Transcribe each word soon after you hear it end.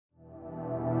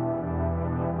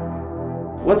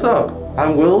What's up?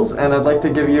 I'm Wills, and I'd like to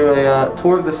give you a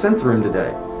tour of the synth room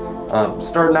today.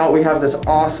 Starting out, we have this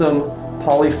awesome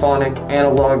polyphonic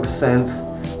analog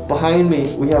synth. Behind me,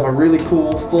 we have a really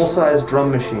cool full-size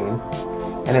drum machine,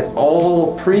 and it's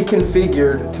all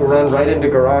pre-configured to run right into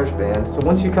GarageBand. So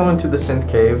once you come into the synth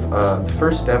cave, the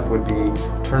first step would be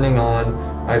turning on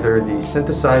either the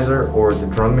synthesizer or the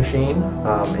drum machine,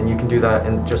 and you can do that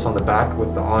just on the back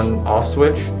with the on-off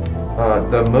switch.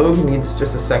 The Moog needs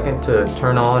just a second to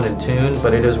turn on and tune,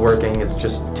 but it is working. It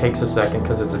just takes a second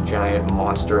because it's a giant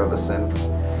monster of a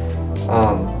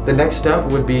synth. The next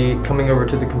step would be coming over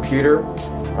to the computer,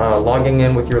 logging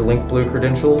in with your Link Blue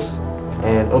credentials,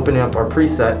 and opening up our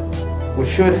preset, which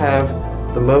should have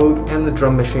the Moog and the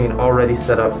drum machine already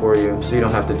set up for you, so you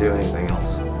don't have to do anything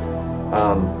else.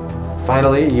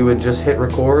 Finally, you would just hit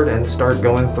record and start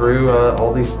going through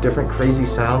all these different crazy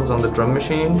sounds on the drum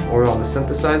machine or on the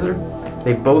synthesizer.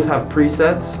 They both have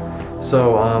presets,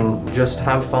 so just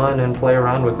have fun and play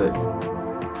around with it.